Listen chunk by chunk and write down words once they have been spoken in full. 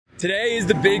Today is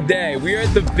the big day. We are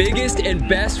at the biggest and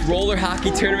best roller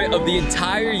hockey tournament of the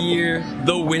entire year,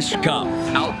 the Wish Cup.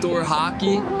 Outdoor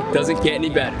hockey doesn't get any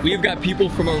better. We have got people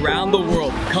from around the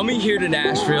world coming here to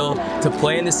Nashville to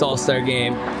play in this all-star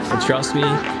game. And trust me,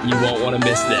 you won't want to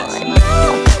miss this.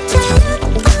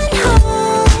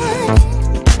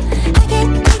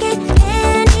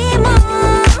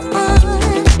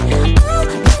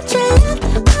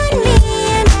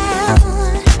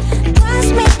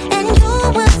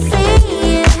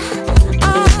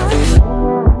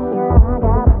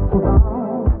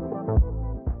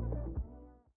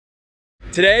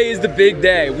 Today is the big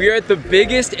day. We are at the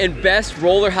biggest and best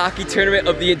roller hockey tournament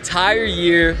of the entire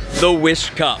year, the Wish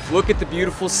Cup. Look at the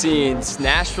beautiful scenes.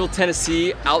 Nashville,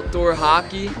 Tennessee, outdoor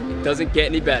hockey. It doesn't get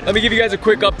any better. Let me give you guys a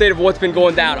quick update of what's been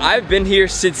going down. I've been here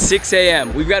since 6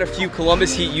 a.m. We've got a few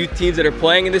Columbus Heat youth teams that are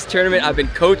playing in this tournament. I've been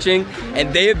coaching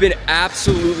and they have been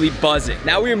absolutely buzzing.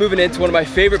 Now we are moving into one of my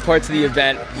favorite parts of the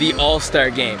event, the All-Star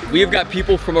game. We have got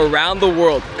people from around the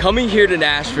world coming here to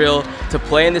Nashville to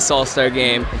play in this All-Star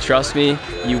game. And trust me,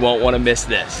 you won't want to miss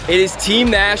this. It is Team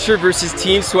Nasher versus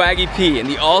Team Swaggy P in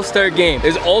the All-Star game.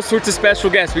 There's all sorts of special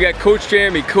guests. We got Coach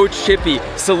Jeremy, Coach Chippy,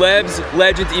 celebs,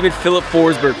 legends, even Philip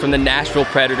Forsberg from the Nashville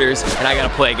Predators, and I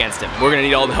gotta play against him. We're gonna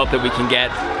need all the help that we can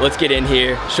get. Let's get in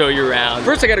here, show you around.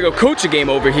 First, I gotta go coach a game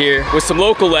over here with some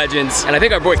local legends, and I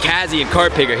think our boy Kazzy and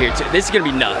Carpig are here too. This is gonna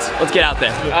be nuts. Let's get out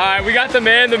there. All right, we got the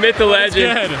man, the myth, the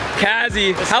legend.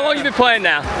 Kazzy, how long you been playing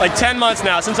now? Like 10 months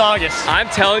now, since August. I'm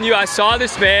telling you, I saw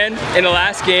this man in the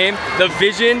last game, the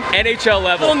Vision NHL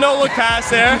level. Little no look pass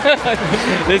there.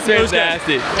 This man's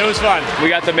nasty. It was fun. We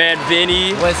got the man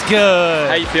Vinny. What's good?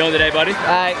 How you feeling today, buddy?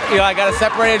 I got a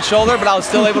separated shoulder, but I was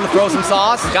still able to throw some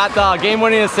sauce. Got the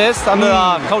game-winning assist. I'm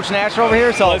the Coach Nasher over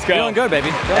here, so let's go. Feeling good, baby.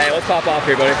 Hey, let's pop off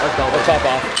here, buddy. Let's go. Let's pop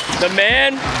off. The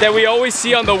man that we always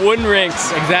see on the wooden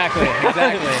rinks. Exactly.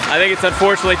 I think it's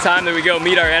unfortunately time that we go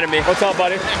meet our enemy. What's up,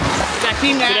 buddy? That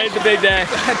team Today's the big day.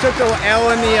 I took the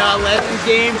L in the Legends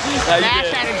game.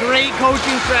 Nash had a great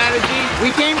coaching strategy.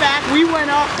 We came back, we went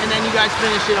up, and then you guys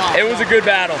finished it off. It was a good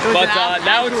battle, but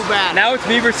now it's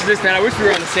me versus this man. I wish we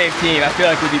were on the same team. I feel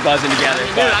like we'd be buzzing together.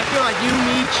 Dude, I feel like you,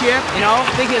 me, Chip, you know,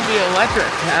 I think it'd be electric.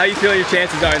 How you feel your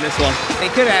chances are in this one? They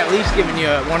could have at least given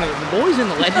you one of the boys in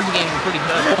the Legends game were pretty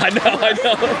good. I know.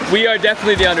 We are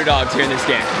definitely the underdogs here in this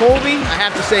game. Colby, I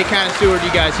have to say, kind of steward you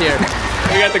guys here.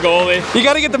 We got the goalie. You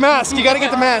gotta get the mask. You gotta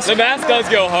get the mask. The mask does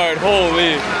go hard.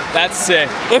 Holy, that's sick.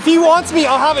 If he wants me,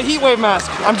 I'll have a heat wave mask.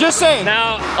 I'm just saying.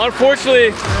 Now,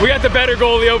 unfortunately, we got the better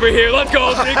goalie over here. Let's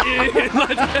go, Ricky.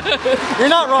 You're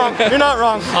not wrong. You're not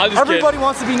wrong. Everybody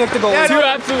wants to be Nick the goalie. Yeah, two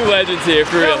absolute legends here,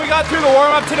 for real. We got through the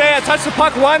warm-up today. I touched the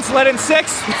puck once, let in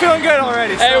 6. I'm feeling good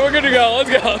already. So. Hey, we're good to go. Let's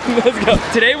go. Let's go.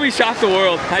 Today we shocked the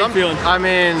world. How you feeling? I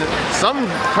mean, some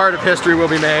part of history will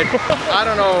be made. I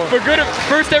don't know. For good,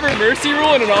 first ever mercy rule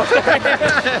in an all-star.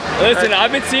 Listen,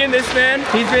 I've been seeing this man.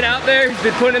 He's been out there. He's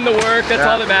been putting in the work. That's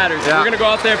all that matters. We're gonna go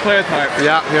out there and play with heart.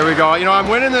 Yeah, here we go. You know, I'm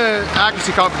winning the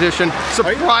accuracy competition.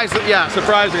 Surprisingly,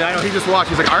 surprisingly. I know he just watched.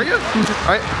 He's like, "Are you?"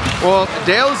 All right. Well,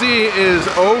 Dalesy is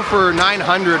 0 for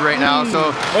 900 right now.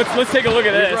 So let's take a look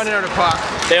at this. He's running out of pucks.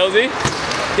 Dalesy,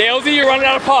 you're running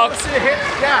out of pucks.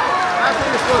 Yeah, that's what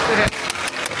you're supposed to hit.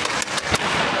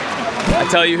 I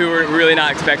tell you who we're really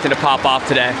not expecting to pop off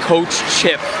today. Coach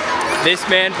Chip. This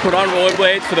man put on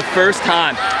rollerblades for the first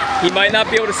time. He might not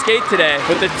be able to skate today,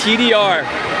 but the TDR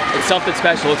is something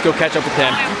special. Let's go catch up with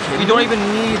him. You don't even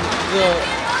need the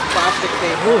plastic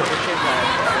table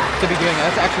to be doing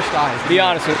that. That's extra size. Be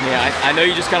honest with me, I know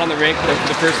you just got on the rink for the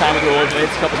first time with rollerblades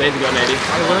a couple days ago, maybe.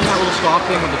 I learned that little stop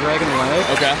thing with the drag in the leg.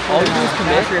 Okay. All you do is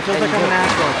commit. It feels like I'm an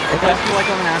astronaut. It does feel like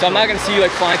I'm an astronaut. So I'm not gonna see you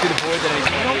like flying through the boards at any time.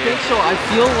 I don't think so. I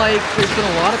feel like there's been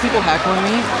a lot of people heckling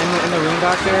me in the ring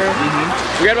back there.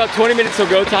 We got about 20 minutes till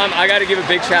go time. I gotta give a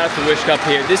big shout out to Wish Cup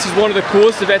here. This is one of the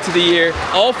coolest events of the year,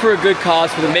 all for a good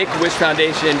cause for the Make-A-Wish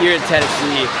Foundation here in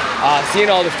Tennessee. Seeing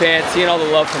all the fans, seeing all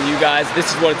the love from you guys, this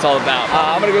is what it's all about.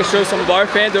 I'm gonna go show some of our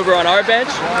fans over on our bench.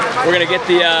 We're gonna get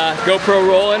the GoPro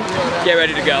rolling, get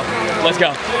ready to go. Let's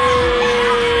go. Let's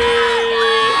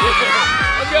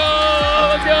go,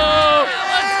 let's go.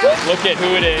 Look at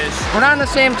who it is. We're not on the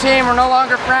same team, we're no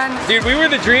longer friends. Dude, we were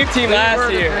the dream team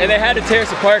last year, and they had to tear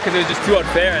us apart because it was just too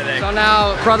unfair, I think. So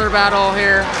now, brother battle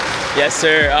here. Yes,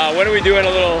 sir. When are we doing a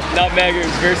little Nutmeggers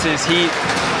versus Heat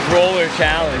roller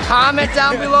challenge? Comment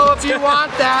down below if you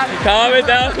want that. Comment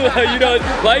down below. You know,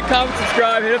 like, comment,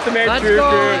 subscribe, hit up the main crew.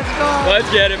 Let's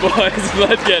get it, boys.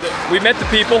 Let's get it. We met the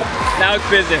people. Now it's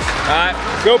business. All right.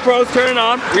 GoPro's turning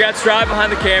on. We got Strive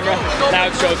behind the camera.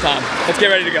 Now it's showtime. Let's get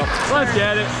ready to go. Let's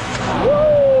get it.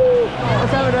 Woo!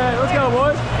 Let's have a day. Let's go,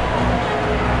 boys.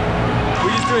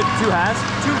 We just doing 2 halves.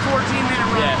 2 14-minute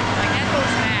runs. Yeah. Like that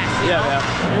goes fast. Yeah, man.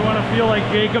 You want to feel like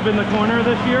Jacob in the corner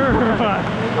this year?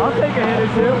 I'll take a hit or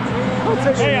two.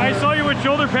 Hey, I saw you with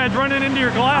shoulder pads running into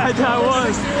your glass. I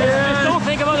was. Just don't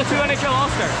think about the 2 NHL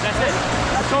ALL-STARs. That's it.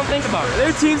 Just don't think about it.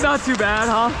 Their team's not too bad,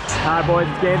 huh? All right, boys,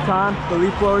 it's game time. The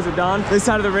leaf blowers are done. This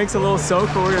side of the rink's a little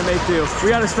soaked, but we're gonna make do. We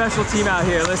got a special team out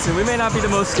here. Listen, we may not be the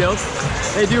most skilled.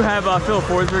 They do have Phil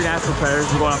Forsberg, National Predators,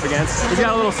 we're going up against. He's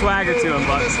got a little swagger to him,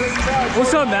 but we'll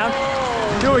shut him down.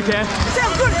 Do what we can.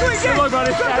 Good luck,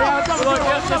 buddy. Good luck.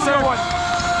 Yes, sir.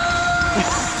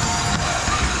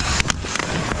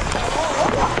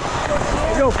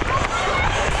 Go.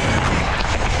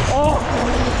 Oh.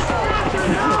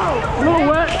 A little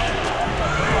wet.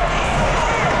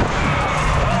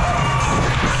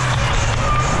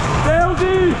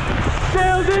 Dalesy!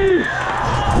 Dalesy!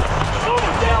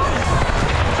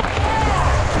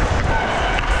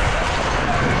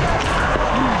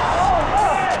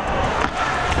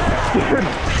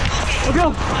 Let's go!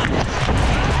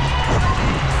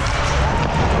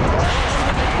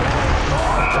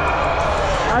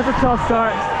 That's a tough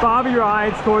start. Bobby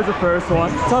Ryan scores the first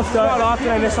one. Tough start. How often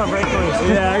I miss on break first?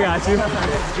 Yeah, I got you.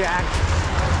 Jack.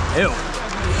 Ew.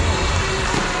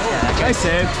 Nice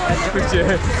save. Good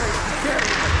job.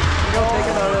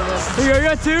 Here you go, you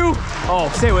got 2. Oh,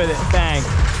 stay with it. Bang.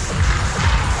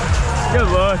 Good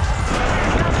look.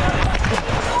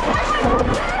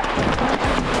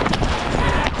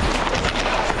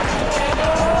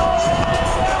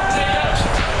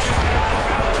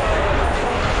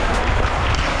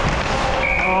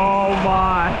 Oh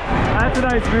my. That's a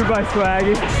nice move by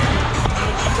Swaggy.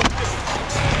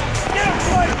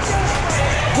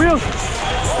 Wheels.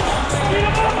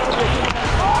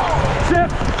 Chip.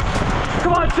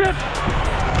 Come on, Chip.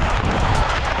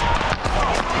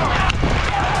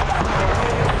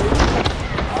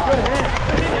 Good hit.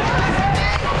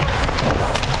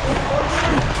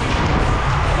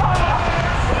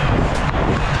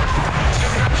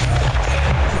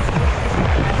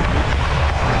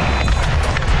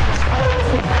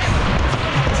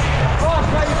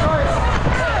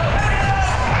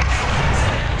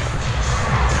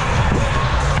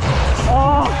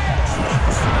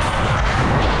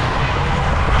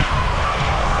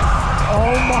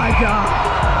 Oh my God.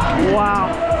 Wow.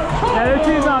 Yeah, this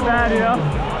team's not bad, you know?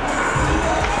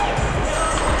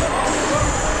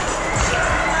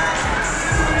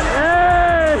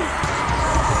 Hey!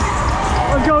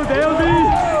 Let's go, Dalesy.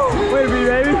 Way to be,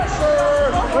 baby.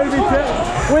 Way to be, Chip.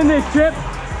 Win this, Chip.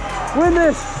 Win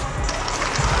this.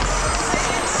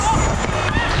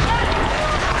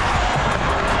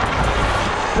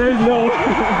 There's no...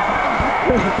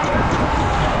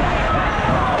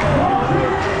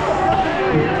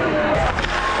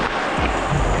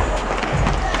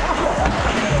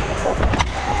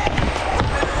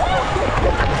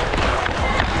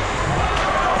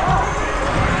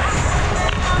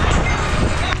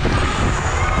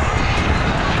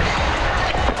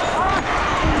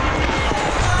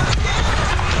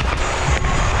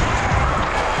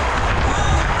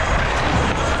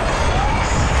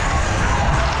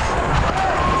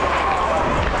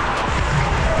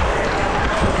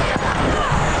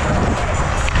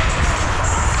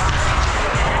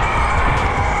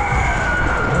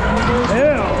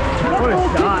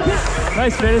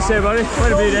 Nice finish there, buddy. Way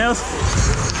to be, Dales.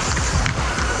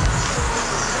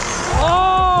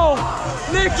 Oh!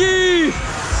 Nicky!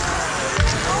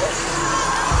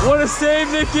 What a save,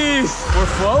 Nicky! We're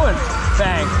flowing.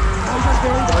 Bang.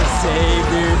 What a save,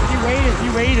 dude.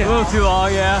 You waited. A little too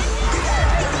long, yeah.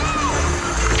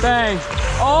 Bang.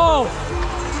 Oh!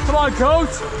 Come on,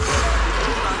 coach.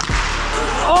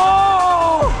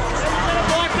 Oh!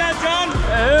 Block that, John.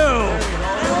 Ew.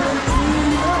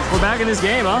 We're back in this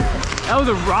game, huh? That was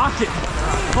a rocket.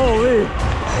 Holy.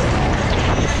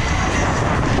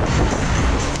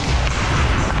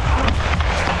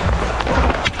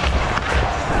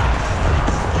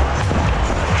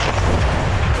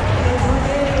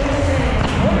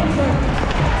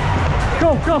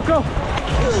 Go, go, go.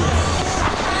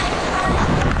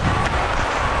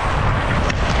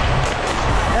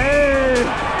 Hey.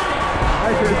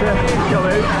 Nice right there. Let's go,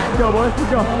 baby. Let's go, boys.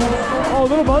 Let's go. Oh, a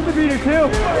little buzzer beater, too.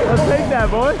 Let's take that,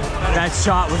 boy. That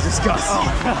shot was disgusting.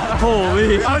 Oh.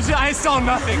 Holy. I saw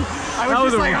nothing. I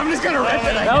was just like, I'm just gonna rip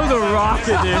it. That was a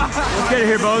rocket, dude. Let's get it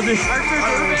here, Bozy.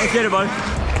 Let's get it, buddy.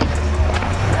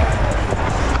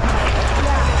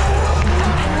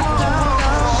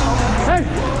 Hey!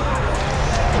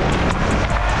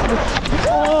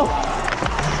 Oh!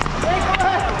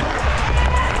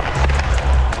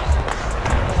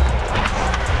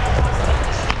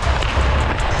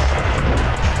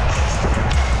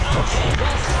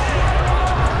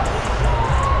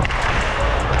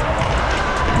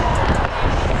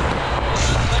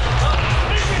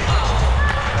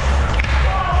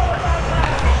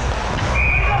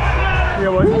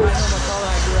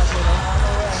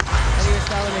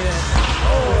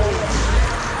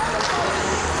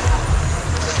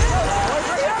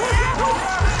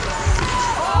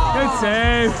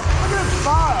 save.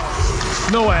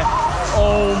 No way.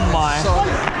 Oh my.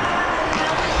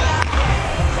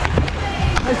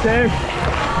 Nice save.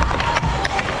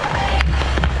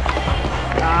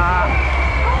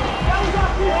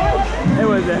 It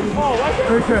was it.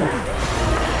 For sure.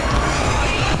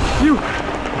 You.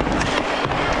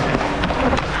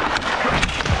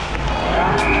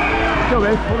 Go,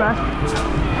 babe. Go back.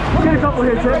 Let's get a couple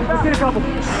here, Trey. Let's get a couple.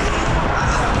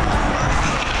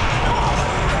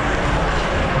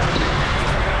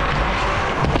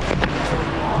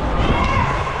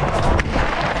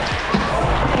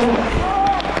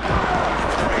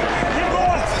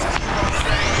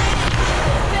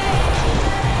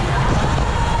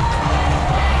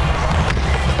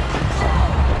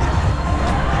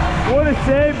 What a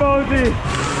save, Bozy!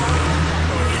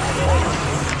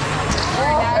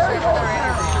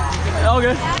 All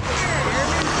good.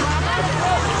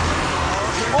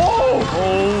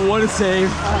 Oh, what a save.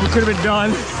 He could have been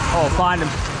done. Oh, find him.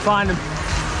 Find him.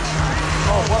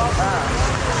 Oh, what a pass.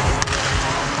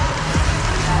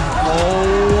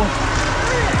 Oh.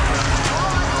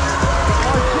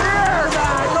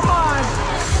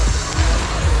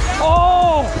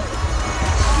 Oh,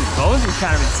 Bozy's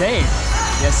kind of insane.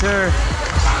 Yes, sir.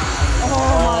 Oh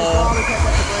my God, I can't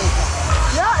catch the break.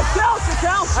 Yeah, it counts, it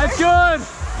counts. That's good.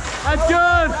 That's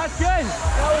good. That's good.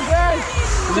 That was good.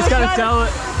 You just gotta sell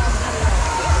it.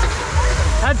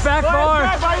 That's back bar.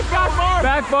 Back bar.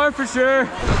 Back bar for sure.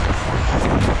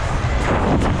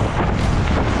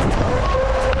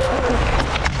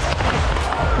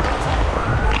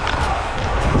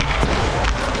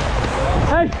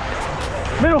 Hey,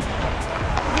 middle.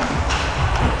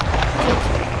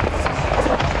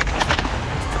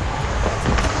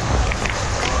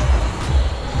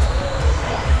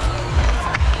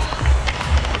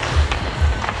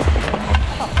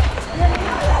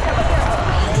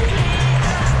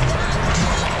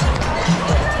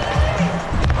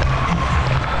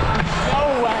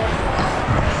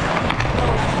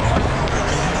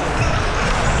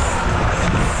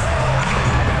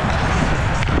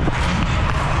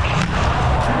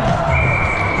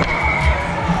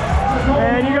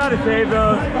 To save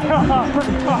those.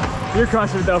 You're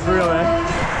crushing it though, for real, man.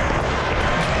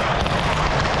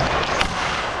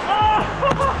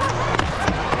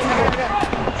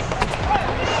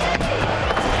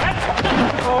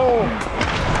 Oh.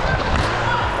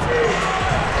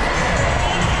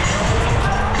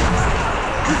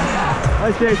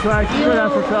 Nice day, Swag. Good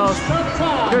effort, fellas.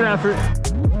 Good effort.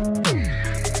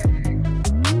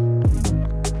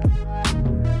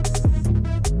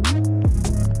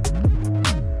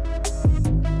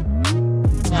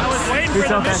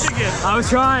 I was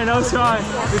trying. Good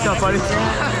stuff, buddy. It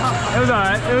was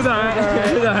alright. It was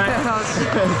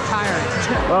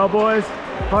tiring. Well, boys,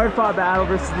 hard fought battle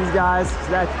versus these guys.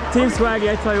 That Team Swaggy,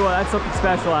 I tell you what, that's something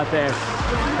special out there.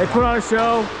 They put on a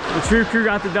show. The True Crew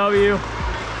got the W.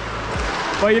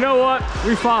 But you know what?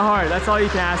 We fought hard. That's all you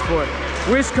can ask for.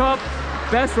 Wish Cup,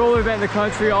 best roller event in the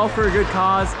country, all for a good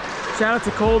cause. Shout out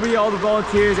to Colby, all the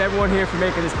volunteers, everyone here for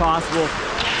making this possible.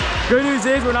 Good news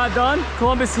is we're not done.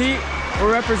 Columbus Heat.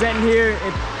 We're representing here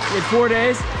in 4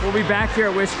 days. We'll be back here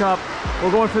at Wish Cup. We're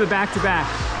going for the back-to-back.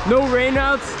 No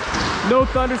rainouts, no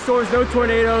thunderstorms, no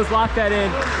tornadoes. Lock that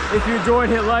in. If you enjoyed,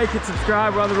 hit like, hit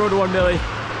subscribe. We're on the road to 1 million.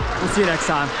 We'll see you next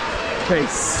time.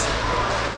 Peace.